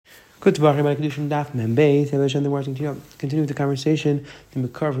Good to by Kidushin Daf Mem Beis. And then we're going to continue the conversation. The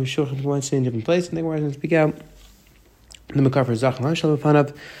Makar for Shulchan wants to in a different place, and then we're going to speak out the Makar for Zachan Shalom,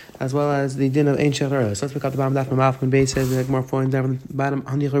 as well as the din of Ein Shechar. So let's pick up the bottom Daf Mem Beis says that more falling down from the bottom.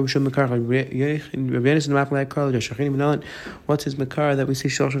 What's his Makar that we see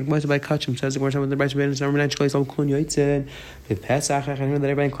Shulchan What's by Kachim says that we're talking about the Bryce Rabbeinu and Ramenan Shlois Al Kun Yoitzin with Pesach. I know that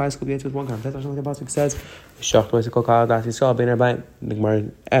everybody in class could be with one concept. That's what the Pasuk says. Shach was a Kokal Das Yisrael Ben Rabbi. The Gemara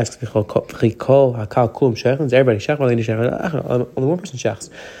asks Chikol Hakal Kum Shechans. Everybody Shach while they Shach. Only one person Shachs.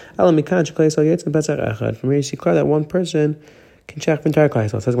 Elam Mikan Shlois Al Yoitzin Pesach Echad. From here you see clear that one person can check the entire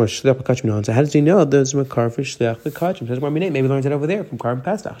class. So it says we're Shliach B'Kachim now. So how does he know there's Makar for Shliach B'Kachim? Says maybe we learned it over there from Kar and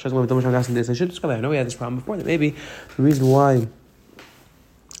Pesach. Says when we don't this, I should discover. I know we had this problem before. That maybe the reason why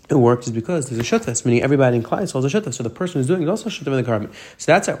it works is because there's a shutfest, meaning everybody in class holds a shutfest. So the person who's doing it also shutfest in the carbon.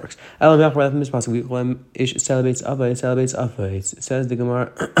 So that's how it works. It says the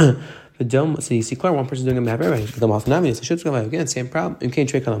Gemara. So you see, clear one person doing a map everybody. The Malfanami, so should go again, same problem. You can't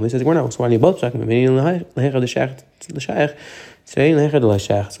trick on them. He says we're not. So why are you both talking? So in the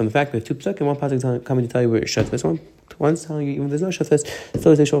fact we have two psukim, one pasuk coming to tell you where it's shutfest, one's telling you even there's no shutfest.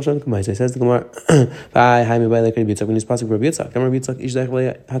 Still they show shutfest. It says the Gemara, "Bye, hi, me by like Yitzchak." When this pasuk for Yitzchak, Gemara Yitzchak ish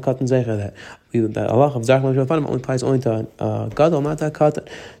zayich hakatan zayich that Allah of Zachman Shalom only applies only to Gadol, not to Katan.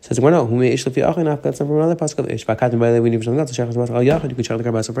 Says we're not who may ish lefi achin afkat some from another pasuk of ish. Bakatan by the way we need from God to shachas was al yachid. You could shach the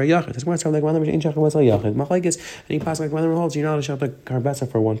karbasa for a yachid. That's why it's like one number in shachas was al yachid. Machlekes any pasuk like one number holds you're not to shach the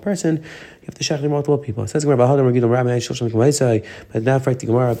karbasa for one person. You have to shach multiple people. It says Gemara Bahadam Regilum Rabbi Shulchan Kamaisai. But now for the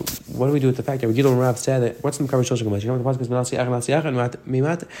Gemara, what do we do with the fact that Regilum Rav said that what's the Makar Shulchan Kamaisai? You know the pasuk is Menasi Achin and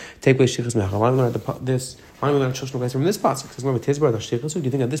Mimat take place shichas mecha. Why do we learn this? Why do we learn Shulchan Kamaisai from this pasuk? Because we're with Tizbar the shichas. Do you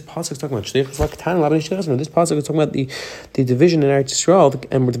think that this pasuk is talking about shichas like Katan Labani shichas? No, this pasuk is talking about the division in Eretz Yisrael,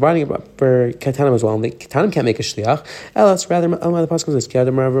 and we're dividing it up for Katanim as well. And the Katanim can't make a shliach. Else rather, the pasuk is this: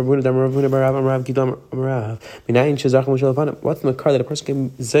 Kiadam Rav Ravuna Dam Ravuna Barav Rav Gidam Rav. Minayin Shazach Moshe. What's the Makar that a person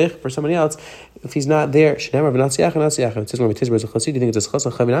can zeich for somebody else if he's not there? Shnei Rav Natsiach and Natsiach. It says when Tizbar is a chassid. Do you think it's a chas?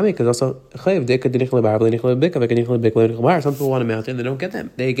 Chavinami because also chayiv deka dinichle barav dinichle bika dinichle bika. Some people want a mountain, they don't get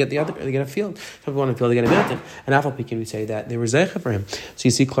them. They get the other. They get a field. Some people want a field, they get a mountain. And after Pekin, we say that they were zeicha for him. So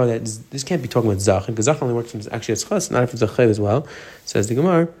you see, clear that this can't be talking about zachin because zachin only works when it's actually a chas, not if it's a chayiv as well. Says the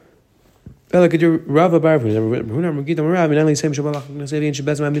Gemara. When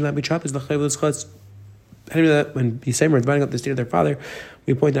we say we're dividing up the state of their father,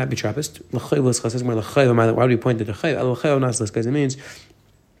 we point out betrapist. Why do we point to the chayiv? Because it means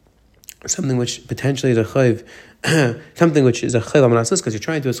something which potentially is a chayiv, something which is a chayiv amanas because you're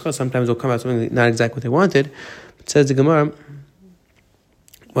trying to eschas. Sometimes it'll come out something not exactly what they wanted. But says the Gemara,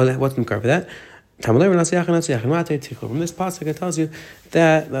 well, what's the Makar for that? From this pasuk, it tells you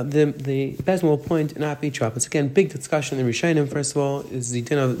that the Bezin will point not be trapped. It's again big discussion in Rishonim. First of all, is the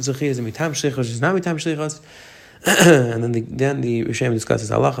din of Zechiyah is mitam shlichos, is not mitam shlichos, and then the Rishonim discusses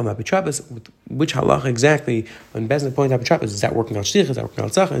halacha not be trapped. Which halacha exactly? When Bezin points out be trapped, is that working on shlichos? Is that working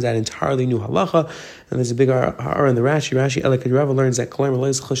on tzachah? Is that entirely new halacha? And there's a big har in the Rashi. Elakad Rava learns that kolam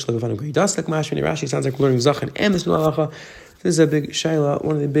relois chush levavanu geidas like mashmin. The Rashi sounds like learning zachin and this halacha. This is a big shayla,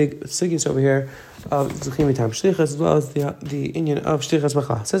 one of the big sigis over here of Zechim Mitam Shlichas, as well as the Indian of Shlichas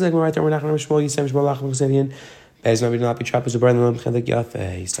B'chla. It says like right there, we're not going to Shmuel Yisem Shmuel Lachem Chesedian. Bezna would not be trappers, burn them chedek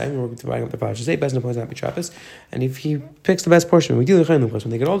yafe. He's saying we're dividing up the parashas. Say Bezna points not be trappers, and if he picks the best portion, we deal with them. When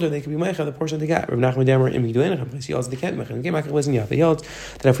they get older, they can be meicha the portion they got. Rav Nachman Damer im Giduenachem. He also they can't meicha. They can't meicha Bezna yafe. He holds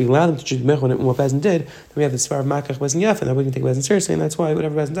that if we allow them to choose meicha when what Bezna did, then we have the svar of meicha Bezna yafe, and nobody can take Bezna seriously, and that's why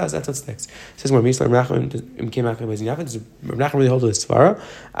whatever Bezna does, that's what sticks. It says where Misla Rav Nachman im came meicha Bezna yafe. Does Rav Nachman really hold to the svara?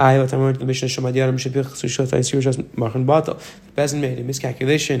 I what I'm the Mishnah Shomadiyam Shebich Sushot I see just Machan Batal. Bezna made a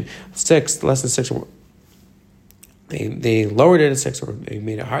miscalculation. 6 less than 6. They lowered it to 6, or they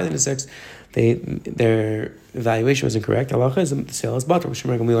made it higher than a 6. Their evaluation was incorrect. Allah is the sale is butter.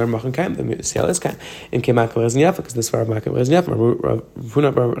 The sale is kind. And came out because this far back was Rav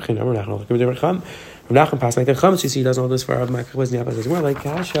Nachman passed like the Chums. You see, he doesn't hold this far. It's more like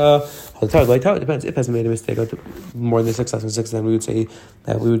Kasha. It depends. If has made a mistake more than 6 less than 6, then we would say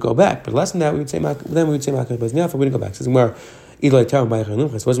that we would go back. But less than that, we would say then we would say Makar Bezniaf. We wouldn't go back. So more. It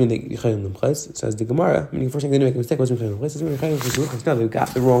wasn't mean it says the Gemara. I mean, the first thing they didn't make a mistake wasn't no, they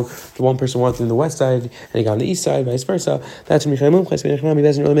got the wrong. The one person wanted in the west side and he got on the east side, vice versa. That's when he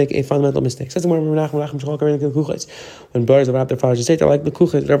doesn't really make a fundamental mistake. Says the Gemara when birds are out their fathers say they're like the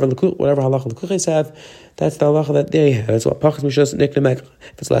kuches, whatever halacha the kuches have, that's the halacha that they have. That's what pachas mishas niknemek.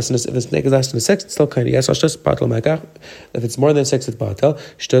 If it's less than if it's less than 6, it's still kind of yes. Shtas batal mekach. If it's more than 6, it's batal.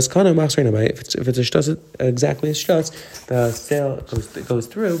 Shtas kana machzorina. If it's a shtas exactly as shtas, the sale goes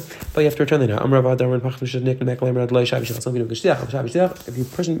through, but you have to return the now. If you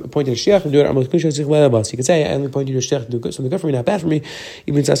person appointed a shliach and do it, you could say, I only appointed you a shliach to do something good for me, not bad for me.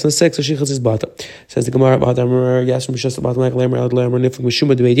 Even it's less than 6, so shlichus is bata. Says the Gemara, that's only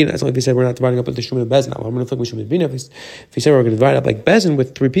if he said we're not dividing up with the Shuman Bezin. If he said we're going to divide up like Bezin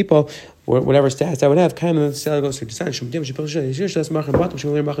with 3 people, whatever stats that would have, kind of the sale goes to descent. And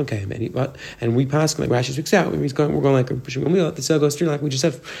we pass like Rashi speaks out. We're going like the sale goes through like we just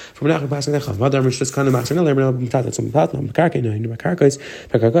said from now passing that.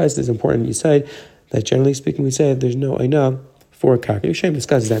 It's important. You said that generally speaking, we say there's no enough for Kidushin.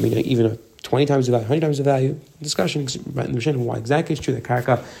 Discuss does that mean even 20 times the value, 100 times the value? Discussion why exactly it's true that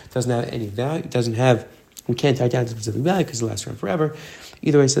karka doesn't have any value. It doesn't have. We can't tie down to specific value because it lasts around forever.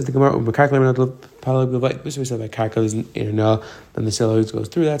 Either way, says the Gemara, we said by karka is no, then the sale goes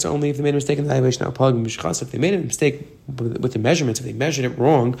through. That's only if they made a mistake in the valuation. If they made a mistake with the measurements, if they measured it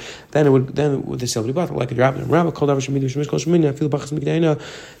wrong, then the sale would be bought like a drop.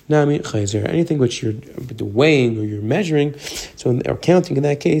 Anything which you're weighing or you're measuring, or counting in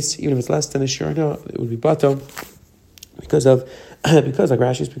that case, even if it's less than a share, it would be bought because like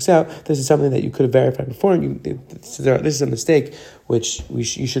Rashi speaks out, this is something that you could have verified before, and this is a mistake which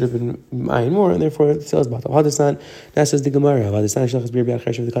you should have been eyeing more, and therefore the sales bought. That says the Gemara. This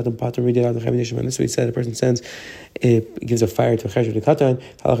we said a person sends, it gives a fire to a chesed the katan.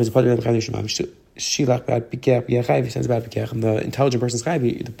 Shilach bad pikach b'yachayv. He sends bad pikach, and the intelligent person's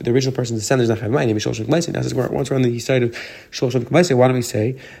chayv. The original person, the sender, is not chayv. My name is Shloshim K'maisei. Now, once we're on the side of Shloshim K'maisei, why don't we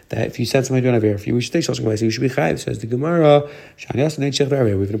say that if you send somebody to an aver, if you should say Shloshim K'maisei, you should be chayv. Says the Gemara. We have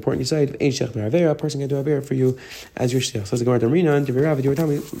an important side. A person can do aver for you as your shliach. Says the Gemara.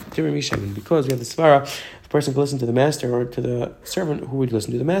 Because we have the svara. A person can listen to the master or to the servant who would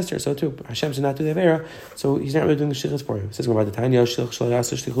listen to the master. So too, Hashem should not do the avera, so he's not really doing the shlichus for you. It says about the Tanya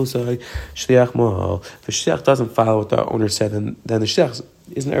shliach mohal. If the shliach doesn't follow what the owner said, then the shliach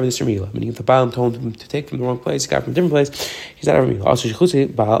isn't ever the Shermila. Meaning if the Baal told him to take from the wrong place, he got from a different place, he's not ever Shermila. Also,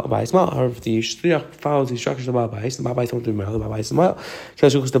 Shechutzi, Baal Ba'is. However, if the Shliach follows the instructions of the Baal Ba'is, the Baal Ba'is told him to do the Baal Ba'is Mal.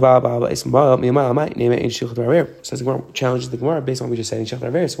 Shechutzi, the Baal Ba'is Mal, Miyamah, might name it in Shechut Raver. Says the Gemara, challenges the Gemara based on what we just said in Shechut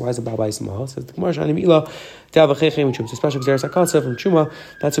Raver. So why is the Baal Ba'is Mal? Says the Gemara, Shani Mila, Dava Chechem, which is especially Xeris HaKatsa from Chuma.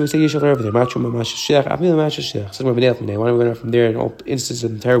 That's what we say Yeshut Raver there. Machuma, Mash Shech, Avila, Mash Shech. Says the Gemara, why don't we learn from there in all instances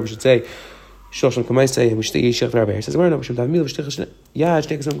of the Torah, we should say, Shloshim K'maisei, and we should Yeshech Raver. Says, no, we should have Mila, because we have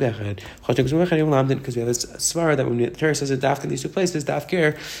this svara that when the Torah says that dafka in these 2 places, daf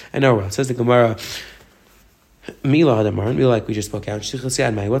care, and nowhere else. Says the Gemara, Mila Hadamar, Mila like we just spoke out. What's the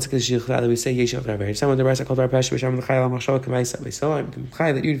Shlichus that we say Yeshach Raver? Someone the rest I called our passion, which I'm the Chayal Machshava K'maisa. So I'm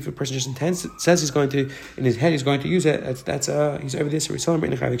Chayal that if a person just intends says he's going to in his head he's going to use it. That's he's over this. So we're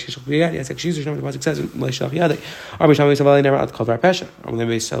celebrating the Chayal Shlichus B'yad. Yes, actually, the pasuk says Leishach Yadek. Armi Shalom Yisrael never called our passion. Armi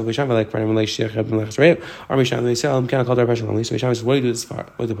Leishach B'Shem like for him Leishach Yadek Leishach Reu. Armi Shalom Yisrael can't call our passion only. So Yisrael says, what do you do this far?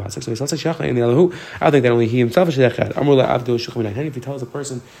 What the pasuk? So Yisrael says Shach in the Elahu. I think that only he himself is Shlichad. Amru LaAvdu Shuchim Nine. If he tells a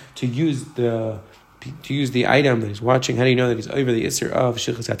person to use the item that he's watching, how do you know that he's over the Isser of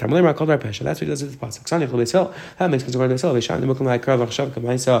Shlichus HaTam? That's what he does with the pasuk. That makes sense according to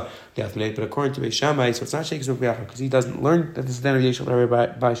Beishamai. But according to Beishamai, so it's not Sheikh's Mukbiyachah because he doesn't learn that this is the end of Yeshul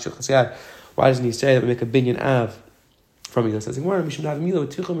by Shlichus Yad. Why doesn't he say that we make a binyan av from Milah? Says we should have Milah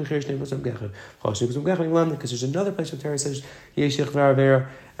with Tichum and Chirish Nefesh Gechad. Because there's another place where Torah says Yeshich V'Avera,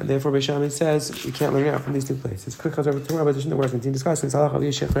 and therefore Beishamai says we can't learn out from these 2 places. Quick over to Torah, but there's no words. Continue discussing. It's halach of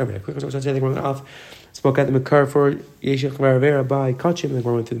Yeshich V'Avera. Quick over to the Gemara off. Spoke at the Makar for Yeshich V'Avera by Kachim, and the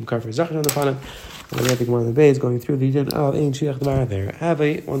Gemara went through the Makar for Zachar on the Panim. And then we have the Gemara on the Bay is going through the din of Ein Shliach V'Avera. Have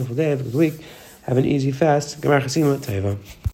a wonderful day. Have a good week. Have an easy fast. Gemara Chasim Teva.